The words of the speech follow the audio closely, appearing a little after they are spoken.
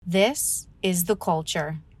This is the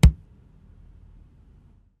culture.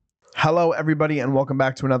 Hello, everybody, and welcome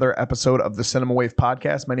back to another episode of the Cinema Wave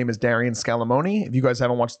podcast. My name is Darian Scalamoni. If you guys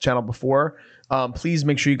haven't watched the channel before, please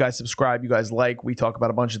make sure you guys subscribe. You guys like. We talk about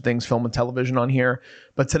a bunch of things, film and television on here.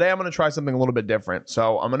 But today I'm going to try something a little bit different.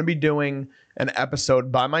 So I'm going to be doing an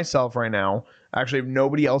episode by myself right now. I actually have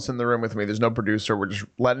nobody else in the room with me. There's no producer. We're just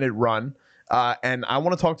letting it run. And I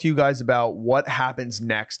want to talk to you guys about what happens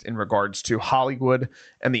next in regards to Hollywood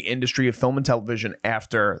and the industry of film and television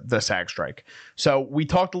after the SAG strike. So we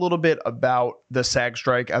talked a little bit about the SAG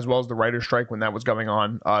strike as well as the writer's strike when that was going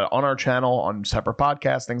on our channel, on separate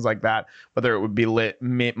podcasts, things like that, whether it would be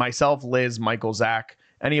myself, Liz, Michael, Zach,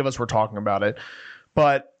 any of us were talking about it.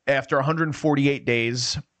 But after 148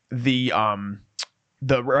 days,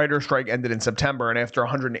 the writer's strike ended in September, and after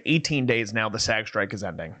 118 days now, the SAG strike is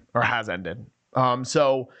ending, or has ended.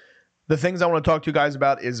 So the things I want to talk to you guys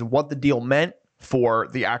about is what the deal meant for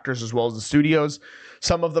the actors as well as the studios,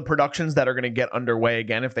 some of the productions that are going to get underway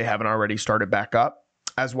again if they haven't already started back up,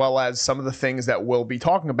 as well as some of the things that we'll be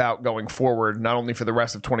talking about going forward, not only for the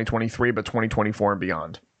rest of 2023, but 2024 and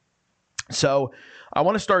beyond. So I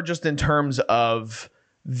want to start just in terms of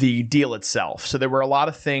the deal itself. So there were a lot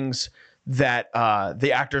of things that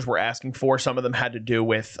the actors were asking for. Some of them had to do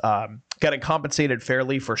with getting compensated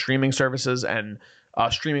fairly for streaming services and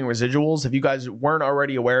streaming residuals. If you guys weren't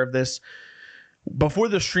already aware of this, before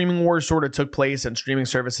the streaming wars sort of took place and streaming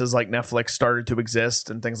services like Netflix started to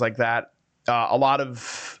exist and things like that, a lot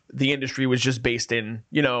of the industry was just based in,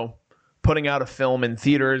 putting out a film in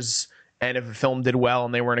theaters. And if a film did well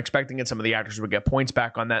and they weren't expecting it, some of the actors would get points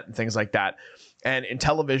back on that and things like that. And in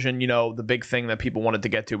television, the big thing that people wanted to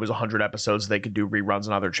get to was 100 episodes. They could do reruns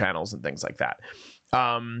on other channels and things like that.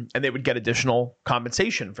 And they would get additional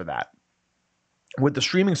compensation for that. With the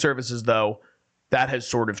streaming services, though, that has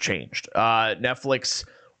sort of changed. Netflix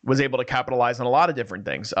was able to capitalize on a lot of different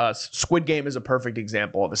things. Squid Game is a perfect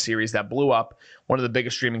example of a series that blew up, one of the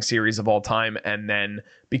biggest streaming series of all time. And then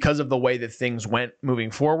because of the way that things went moving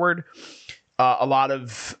forward, a lot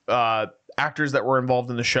of actors that were involved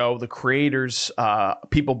in the show, the creators,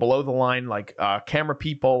 people below the line like camera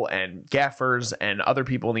people and gaffers and other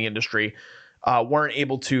people in the industry weren't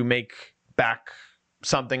able to make back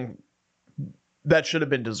something that should have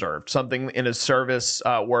been deserved, something in a service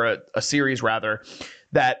or a series rather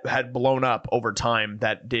that had blown up over time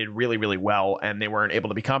that did really, really well, and they weren't able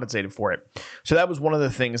to be compensated for it. So that was one of the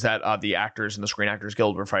things that the actors and the Screen Actors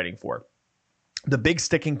Guild were fighting for. The big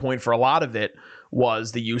sticking point for a lot of it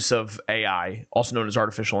was the use of AI, also known as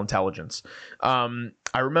artificial intelligence.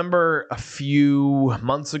 I remember a few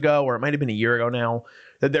months ago, or it might have been a year ago now,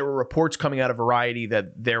 that there were reports coming out of Variety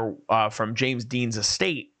that from James Dean's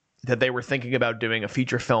estate, that they were thinking about doing a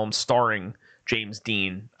feature film starring James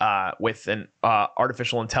Dean with an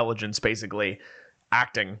artificial intelligence basically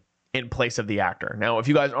acting in place of the actor. Now, if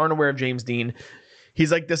you guys aren't aware of James Dean,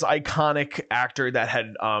 he's like this iconic actor that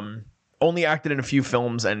had only acted in a few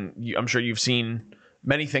films, and I'm sure you've seen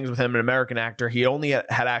many things with him, an American actor. He only had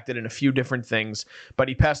acted in a few different things, but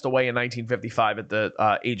he passed away in 1955 at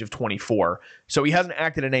the age of 24. So he hasn't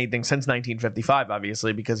acted in anything since 1955,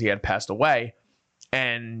 obviously, because he had passed away.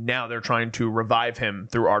 And now they're trying to revive him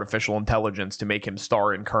through artificial intelligence to make him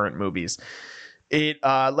star in current movies. It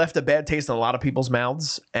left a bad taste in a lot of people's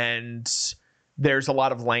mouths, and there's a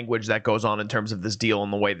lot of language that goes on in terms of this deal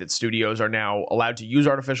and the way that studios are now allowed to use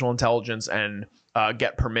artificial intelligence and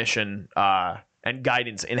get permission and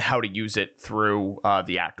guidance in how to use it through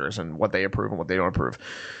the actors and what they approve and what they don't approve.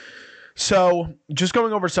 So just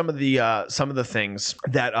going over some of the things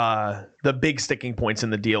that the big sticking points in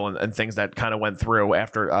the deal and things that kind of went through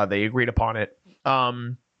after they agreed upon it.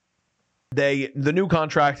 The new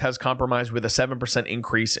contract has compromised with a 7%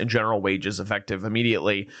 increase in general wages effective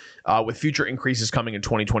immediately, with future increases coming in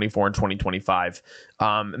 2024 and 2025.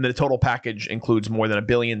 And the total package includes more than $1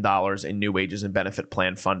 billion in new wages and benefit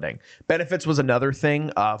plan funding. Benefits was another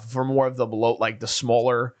thing for more of the below, like the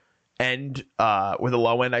smaller end, or the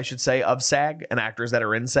low end, I should say, of SAG and actors that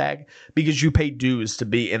are in SAG, because you pay dues to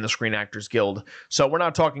be in the Screen Actors Guild. So we're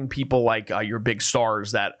not talking people like your big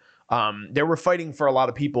stars that they were fighting for a lot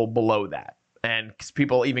of people below that, and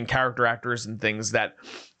people, even character actors and things that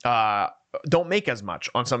don't make as much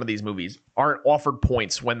on some of these movies, aren't offered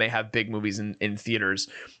points when they have big movies in theaters,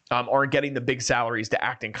 aren't getting the big salaries to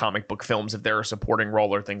act in comic book films if they're a supporting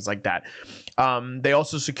role or things like that. They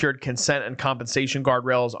also secured consent and compensation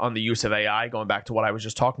guardrails on the use of AI, going back to what I was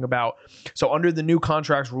just talking about. So under the new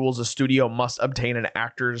contract's rules, a studio must obtain an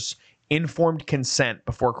actor's informed consent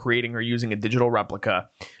before creating or using a digital replica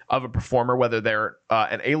of a performer, whether they're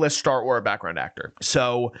an A-list star or a background actor.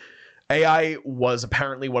 So AI was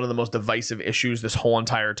apparently one of the most divisive issues this whole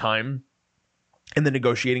entire time in the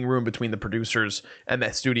negotiating room between the producers and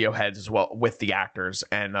the studio heads, as well with the actors,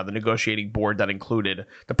 and the negotiating board that included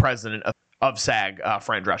the president of SAG,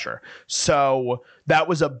 Fran Drescher. So that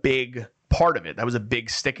was a big part of it. That was a big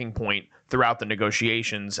sticking point throughout the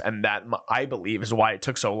negotiations, and that, I believe, is why it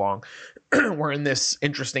took so long. We're in this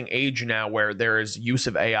interesting age now where there is use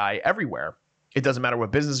of AI everywhere. It doesn't matter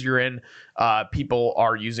what business you're in. People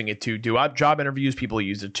are using it to do job interviews. People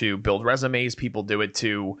use it to build resumes. People do it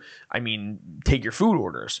to, take your food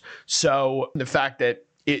orders. So the fact that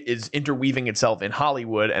it is interweaving itself in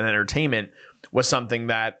Hollywood and entertainment was something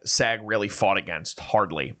that SAG really fought against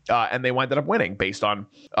hardly. And they ended up winning based on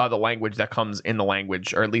the language that comes in the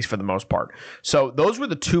language, or at least for the most part. So those were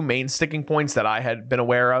the two main sticking points that I had been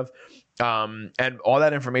aware of. And all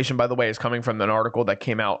that information, by the way, is coming from an article that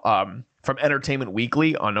came out from Entertainment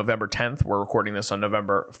Weekly on November 10th. We're recording this on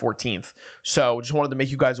November 14th. So just wanted to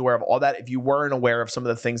make you guys aware of all that. If you weren't aware of some of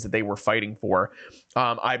the things that they were fighting for,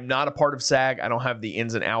 I'm not a part of SAG. I don't have the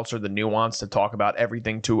ins and outs or the nuance to talk about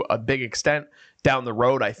everything to a big extent. Down the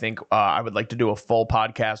road, I think I would like to do a full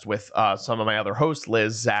podcast with some of my other hosts,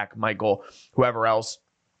 Liz, Zach, Michael, whoever else,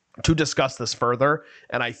 to discuss this further.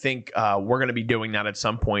 And I think we're going to be doing that at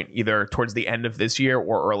some point, either towards the end of this year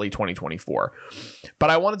or early 2024. But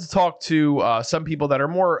I wanted to talk to some people that are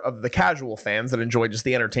more of the casual fans that enjoy just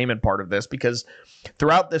the entertainment part of this, because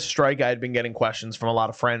throughout this strike, I had been getting questions from a lot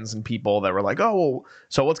of friends and people that were like, oh, well,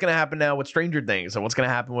 so what's going to happen now with Stranger Things? And what's going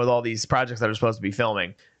to happen with all these projects that are supposed to be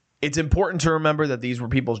filming? It's important to remember that these were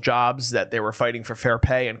people's jobs, that they were fighting for fair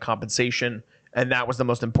pay and compensation. And that was the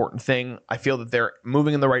most important thing. I feel that they're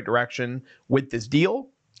moving in the right direction with this deal.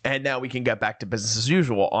 And now we can get back to business as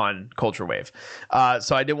usual on Culture Wave.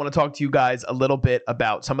 So I did want to talk to you guys a little bit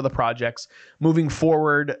about some of the projects moving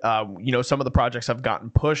forward. Some of the projects have gotten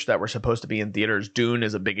pushed that were supposed to be in theaters. Dune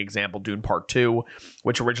is a big example. Dune Part 2,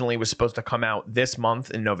 which originally was supposed to come out this month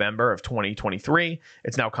in November of 2023.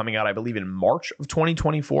 It's now coming out, I believe, in March of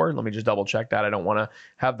 2024. Let me just double check that. I don't want to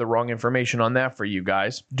have the wrong information on that for you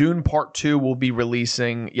guys. Dune Part 2 will be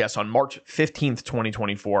releasing, on March 15th,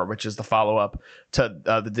 2024, which is the follow-up to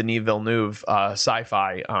the Denis Villeneuve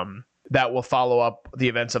sci-fi that will follow up the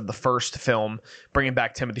events of the first film, bringing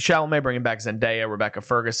back Timothée Chalamet, bringing back Zendaya, Rebecca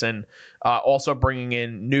Ferguson, also bringing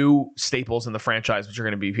in new staples in the franchise, which are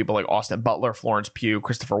going to be people like Austin Butler, Florence Pugh,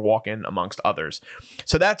 Christopher Walken, amongst others.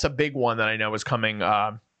 So that's a big one that I know is coming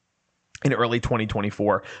in early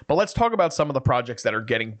 2024. But let's talk about some of the projects that are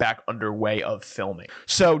getting back underway of filming.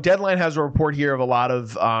 So Deadline has a report here of a lot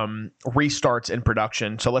of restarts in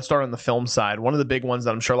production. So let's start on the film side. One of the big ones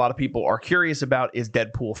that I'm sure a lot of people are curious about is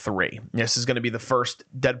Deadpool 3. This is going to be the first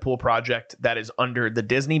Deadpool project that is under the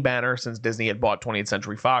Disney banner since Disney had bought 20th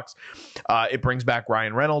Century Fox. It brings back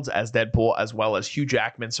Ryan Reynolds as Deadpool, as well as Hugh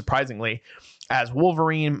Jackman, surprisingly, as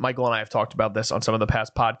Wolverine. Michael and I have talked about this on some of the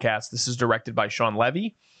past podcasts. This is directed by Sean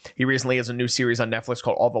Levy. He recently has a new series on Netflix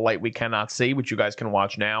called All the Light We Cannot See, which you guys can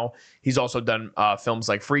watch now. He's also done films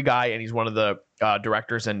like Free Guy, and he's one of the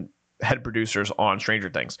directors and head producers on Stranger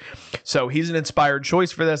Things. So he's an inspired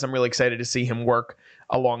choice for this. I'm really excited to see him work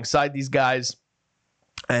alongside these guys.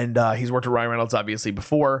 And he's worked with Ryan Reynolds, obviously,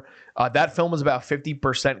 before. That film was about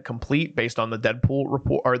 50% complete based on the Deadpool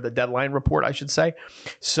report, or the Deadline report, I should say.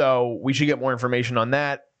 So we should get more information on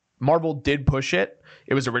that. Marvel did push it.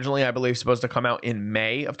 It was originally, I believe, supposed to come out in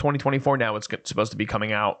May of 2024. Now it's supposed to be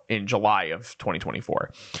coming out in July of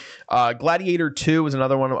 2024. Gladiator 2 is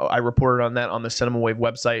another one. I reported on that on the Cinema Wave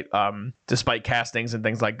website. Despite castings and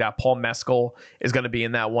things like that, Paul Mescal is going to be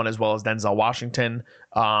in that one, as well as Denzel Washington,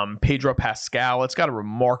 Pedro Pascal. It's got a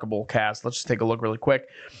remarkable cast. Let's just take a look really quick.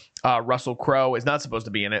 Russell Crowe is not supposed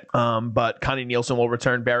to be in it, but Connie Nielsen will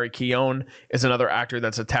return. Barry Keoghan is another actor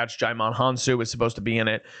that's attached. Jaimon Hansu is supposed to be in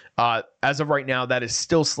it. As of right now, that is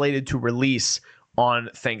still slated to release on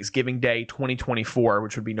Thanksgiving Day 2024,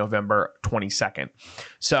 which would be November 22nd.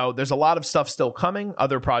 So there's a lot of stuff still coming.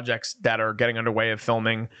 Other projects that are getting underway of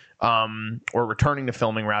filming, or returning to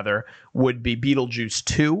filming rather, would be Beetlejuice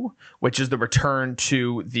 2, which is the return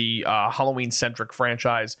to the Halloween-centric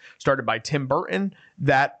franchise started by Tim Burton.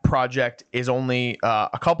 That project is only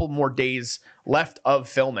a couple more days left of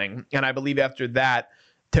filming, and I believe after that,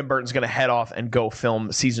 Tim Burton's going to head off and go film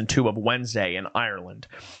season 2 of Wednesday in Ireland.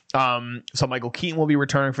 So Michael Keaton will be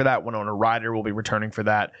returning for that. Winona Ryder will be returning for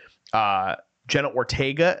that. Jenna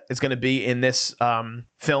Ortega is going to be in this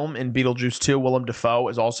film in Beetlejuice 2. Willem Dafoe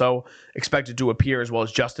is also expected to appear, as well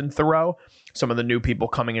as Justin Theroux, some of the new people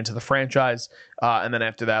coming into the franchise. And then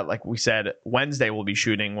after that, like we said, Wednesday we'll be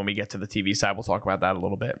shooting. When we get to the TV side, we'll talk about that a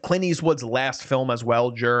little bit. Clint Eastwood's last film as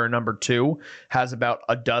well, Juror Number 2, has about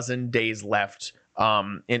a dozen days left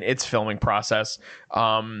in its filming process.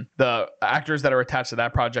 The actors that are attached to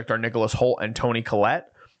that project are Nicholas Hoult and Toni Collette.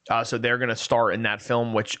 So they're going to star in that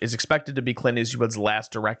film, which is expected to be Clint Eastwood's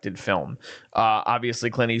last directed film. Obviously,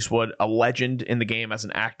 Clint Eastwood, a legend in the game as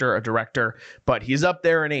an actor, a director, but he's up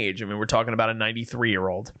there in age. I mean, we're talking about a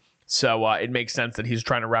 93-year-old. So it makes sense that he's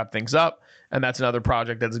trying to wrap things up. And that's another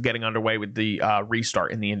project that's getting underway with the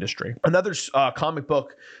restart in the industry. Another comic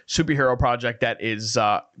book superhero project that is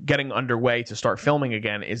getting underway to start filming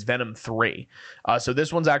again is Venom 3. So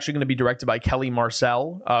this one's actually going to be directed by Kelly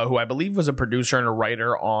Marcel, who I believe was a producer and a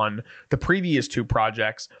writer on the previous 2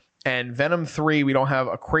 projects. And Venom 3, we don't have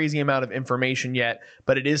a crazy amount of information yet,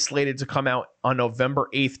 but it is slated to come out on November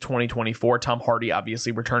 8th, 2024. Tom Hardy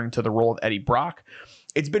obviously returning to the role of Eddie Brock.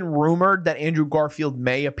 It's been rumored that Andrew Garfield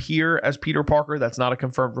may appear as Peter Parker. That's not a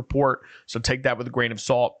confirmed report, so take that with a grain of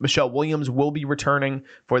salt. Michelle Williams will be returning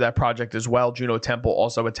for that project as well. Juno Temple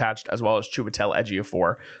also attached, as well as Chiwetel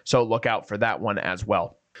Ejiofor. So look out for that one as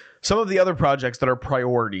well. Some of the other projects that are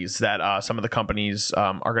priorities that some of the companies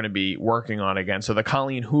are going to be working on again. So the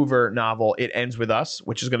Colleen Hoover novel, It Ends With Us,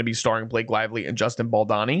 which is going to be starring Blake Lively and Justin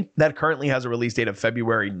Baldoni. That currently has a release date of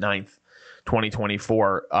February 9th.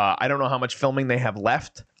 2024. I don't know how much filming they have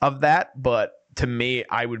left of that, but to me,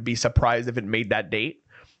 I would be surprised if it made that date.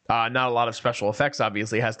 Not a lot of special effects,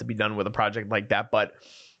 obviously, has to be done with a project like that, but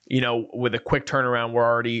with a quick turnaround, we're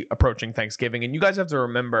already approaching Thanksgiving, and you guys have to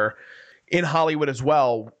remember, in Hollywood as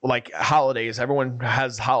well, like holidays, everyone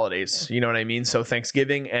has holidays, you know what I mean? So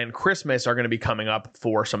Thanksgiving and Christmas are going to be coming up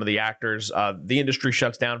for some of the actors. The industry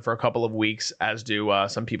shuts down for a couple of weeks, as do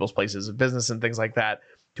some people's places of business and things like that,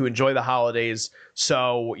 to enjoy the holidays.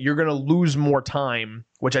 So you're going to lose more time,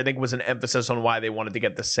 which I think was an emphasis on why they wanted to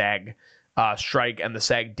get the SAG strike and the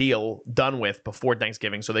SAG deal done with before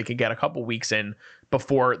Thanksgiving, so they could get a couple weeks in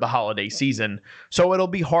before the holiday season. So it'll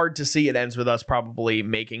be hard to see It Ends With Us probably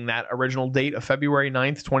making that original date of February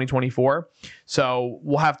 9th, 2024. So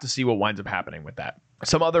we'll have to see what winds up happening with that.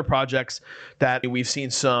 Some other projects that we've seen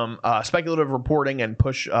some speculative reporting and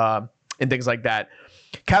push and things like that.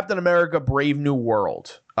 Captain America Brave New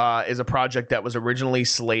World is a project that was originally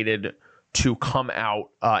slated to come out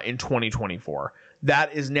in 2024.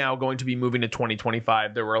 That is now going to be moving to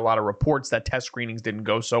 2025. There were a lot of reports that test screenings didn't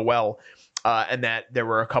go so well, and that there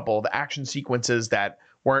were a couple of action sequences that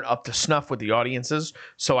weren't up to snuff with the audiences.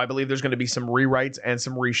 So I believe there's going to be some rewrites and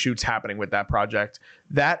some reshoots happening with that project.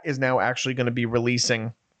 That is now actually going to be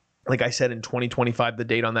releasing, like I said, in 2025. The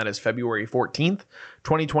date on that is February 14th,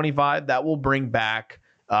 2025. That will bring back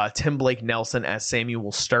Tim Blake Nelson as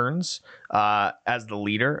Samuel Stearns, as the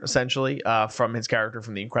leader, essentially, from his character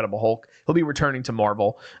from The Incredible Hulk. He'll be returning to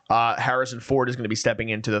Marvel. Harrison Ford is going to be stepping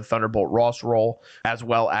into the Thunderbolt Ross role, as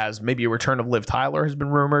well as maybe a return of Liv Tyler has been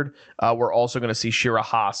rumored. We're also going to see Shira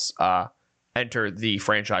Haas enter the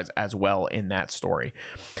franchise as well in that story.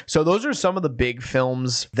 So those are some of the big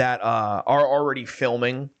films that are already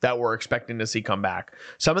filming that we're expecting to see come back.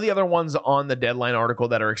 Some of the other ones on the Deadline article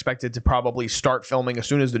that are expected to probably start filming as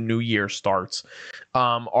soon as the new year starts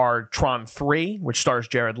are Tron 3, which stars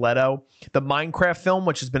Jared Leto, the Minecraft film,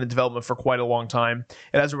 which has been in development for quite a long time.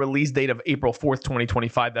 It has a release date of April 4th,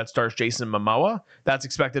 2025. That stars Jason Momoa. That's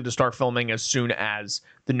expected to start filming as soon as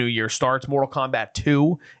the new year starts. Mortal Kombat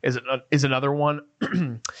 2 is another one.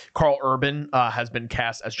 Carl Urban has been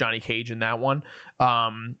cast as Johnny Cage in that one.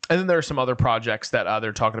 And then there are some other projects that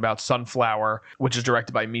they're talking about. Sunflower, which is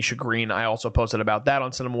directed by Misha Green. I also posted about that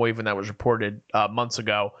on Cinema Wave, and that was reported months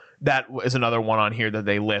ago. That is another one on here that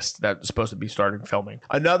they list that's supposed to be starting filming.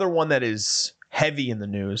 Another one that is heavy in the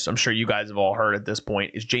news, I'm sure you guys have all heard at this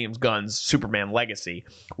point, is James Gunn's Superman Legacy,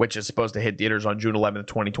 which is supposed to hit theaters on June 11th,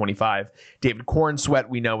 2025. David Cornsweet,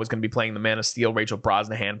 we know, is going to be playing the Man of Steel. Rachel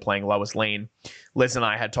Brosnahan playing Lois Lane. Liz and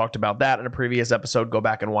I had talked about that in a previous episode. Go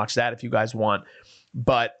back and watch that if you guys want.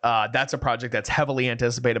 But that's a project that's heavily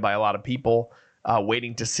anticipated by a lot of people,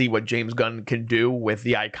 waiting to see what James Gunn can do with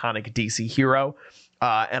the iconic DC hero.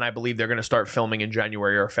 And I believe they're going to start filming in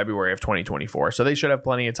January or February of 2024. So they should have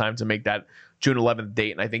plenty of time to make that June 11th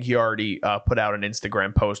date. And I think he already put out an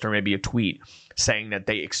Instagram post or maybe a tweet saying that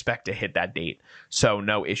they expect to hit that date. So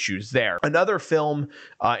no issues there. Another film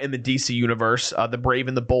in the DC universe, The Brave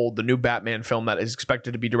and the Bold, the new Batman film that is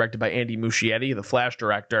expected to be directed by Andy Muschietti, the Flash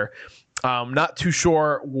director. Not too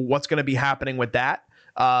sure what's going to be happening with that.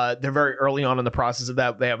 They're very early on in the process of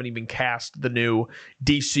that. They haven't even cast the new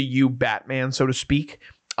DCU Batman, so to speak.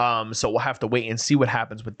 So we'll have to wait and see what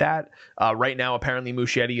happens with that. Right now, apparently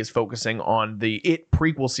Muschietti is focusing on the It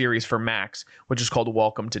prequel series for Max, which is called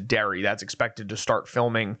Welcome to Derry. That's expected to start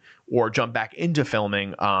filming or jump back into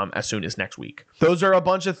filming as soon as next week. Those are a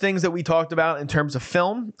bunch of things that we talked about in terms of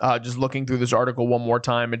film. Just looking through this article one more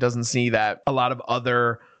time, it doesn't see that a lot of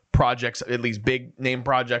other projects, at least big name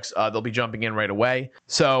projects, they'll be jumping in right away.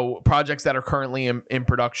 So projects that are currently in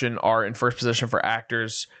production are in first position for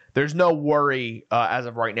actors. There's no worry as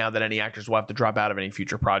of right now that any actors will have to drop out of any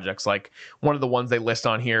future projects. Like one of the ones they list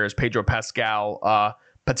on here is Pedro Pascal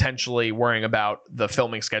potentially worrying about the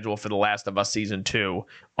filming schedule for The Last of Us Season 2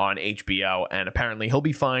 on HBO. And apparently he'll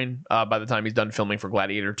be fine by the time he's done filming for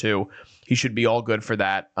Gladiator 2. He should be all good for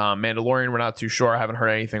that. Mandalorian, we're not too sure. I haven't heard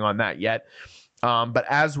anything on that yet. But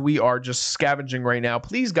as we are just scavenging right now,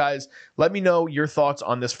 please, guys, let me know your thoughts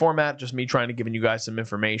on this format. Just me trying to give you guys some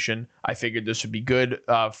information. I figured this would be good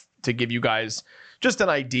to give you guys just an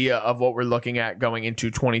idea of what we're looking at going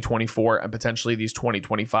into 2024 and potentially these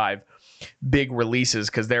 2025 big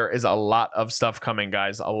releases, because there is a lot of stuff coming,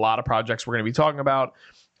 guys. A lot of projects we're going to be talking about.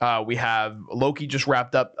 We have Loki just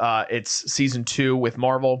wrapped up its season 2 with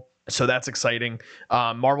Marvel, so that's exciting.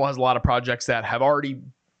 Marvel has a lot of projects that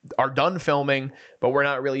are done filming, but we're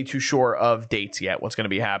not really too sure of dates yet, what's going to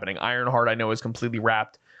be happening. Ironheart, I know, is completely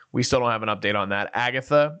wrapped. We still don't have an update on that.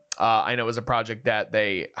 Agatha, I know, is a project that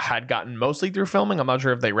they had gotten mostly through filming. I'm not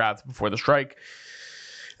sure if they wrapped before the strike.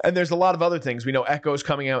 And there's a lot of other things. We know Echo's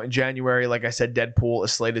coming out in January. Like I said, Deadpool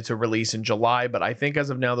is slated to release in July. But I think as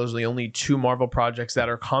of now, those are the only 2 Marvel projects that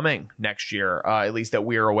are coming next year, at least that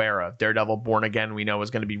we are aware of. Daredevil Born Again, we know, is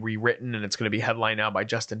going to be rewritten, and it's going to be headlined now by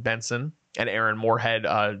Justin Benson and Aaron Moorhead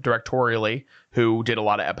directorially, who did a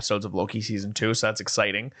lot of episodes of Loki Season 2. So that's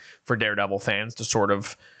exciting for Daredevil fans to sort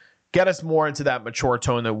of get us more into that mature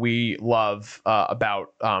tone that we love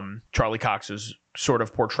about Charlie Cox's sort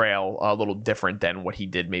of portrayal, a little different than what he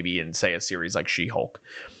did maybe in, say, a series like She-Hulk.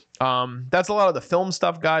 That's a lot of the film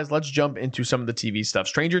stuff, guys. Let's jump into some of the TV stuff.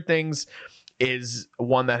 Stranger Things is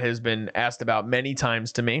one that has been asked about many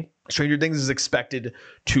times to me. Stranger Things is expected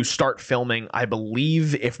to start filming, I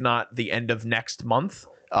believe, if not the end of next month.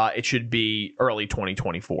 It should be early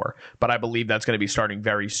 2024, but I believe that's going to be starting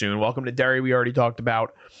very soon. Welcome to Derry, we already talked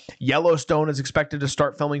about. Yellowstone is expected to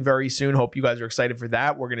start filming very soon. Hope you guys are excited for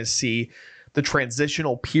that. We're going to see the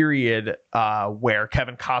transitional period where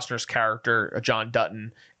Kevin Costner's character, John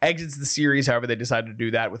Dutton, exits the series. However, they decided to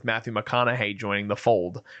do that with Matthew McConaughey joining the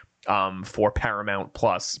fold for Paramount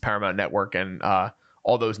Plus, Paramount Network, and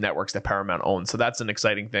all those networks that Paramount owns. So that's an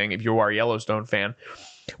exciting thing if you are a Yellowstone fan.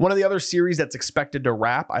 One of the other series that's expected to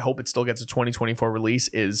wrap, I hope it still gets a 2024 release,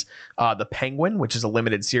 is The Penguin, which is a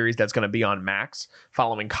limited series that's going to be on Max,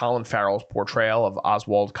 following Colin Farrell's portrayal of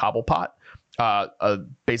Oswald Cobblepot.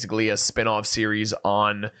 Basically a spin-off series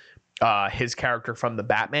on his character from The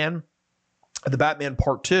Batman. The Batman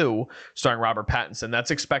Part 2, starring Robert Pattinson,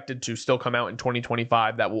 that's expected to still come out in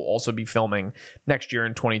 2025. That will also be filming next year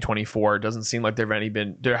in 2024. It doesn't seem like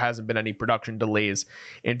there hasn't been any production delays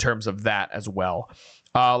in terms of that as well.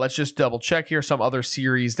 Let's just double check here. Some other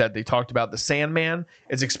series that they talked about. The Sandman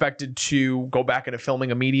is expected to go back into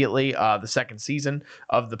filming immediately. The second season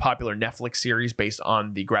of the popular Netflix series based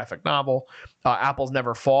on the graphic novel. Apples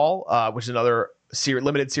Never Fall, which is another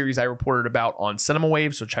limited series I reported about on Cinema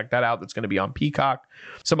Wave, so check that out. That's going to be on Peacock.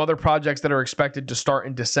 Some other projects that are expected to start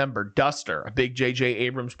in December. Duster, a big J.J.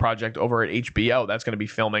 Abrams project over at HBO. That's going to be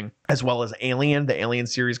filming, as well as Alien, the Alien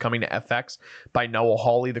series coming to FX by Noah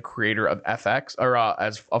Hawley, the creator of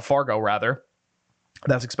Fargo, rather.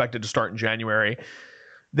 That's expected to start in January.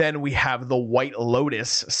 Then we have The White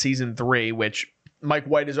Lotus Season 3, which Mike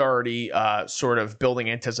White is already sort of building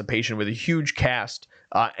anticipation with a huge cast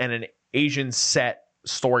and an Asian set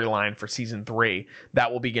storyline for season 3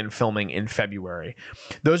 that will begin filming in February.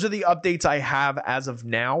 Those are the updates I have as of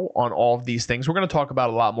now on all of these things. We're going to talk about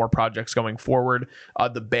a lot more projects going forward.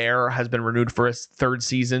 The Bear has been renewed for its 3rd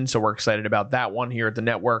season, so we're excited about that one here at the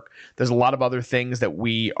network. There's a lot of other things that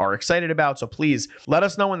we are excited about, so please let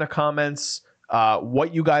us know in the comments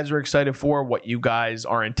what you guys are excited for, what you guys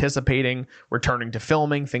are anticipating returning to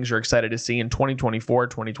filming, things you're excited to see in 2024,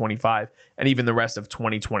 2025, and even the rest of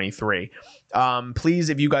 2023. Please,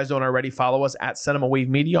 if you guys don't already, follow us at Cinema Wave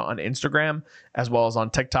Media on Instagram, as well as on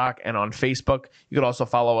TikTok and on Facebook. You can also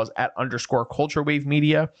follow us at _Culture Wave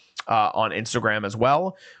Media on Instagram as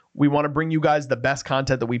well. We want to bring you guys the best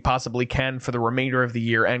content that we possibly can for the remainder of the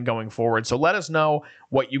year and going forward. So let us know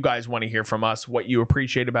what you guys want to hear from us, what you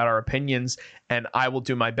appreciate about our opinions, and I will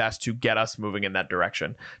do my best to get us moving in that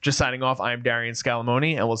direction. Just signing off, I am Darian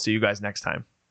Scalamoni, and we'll see you guys next time.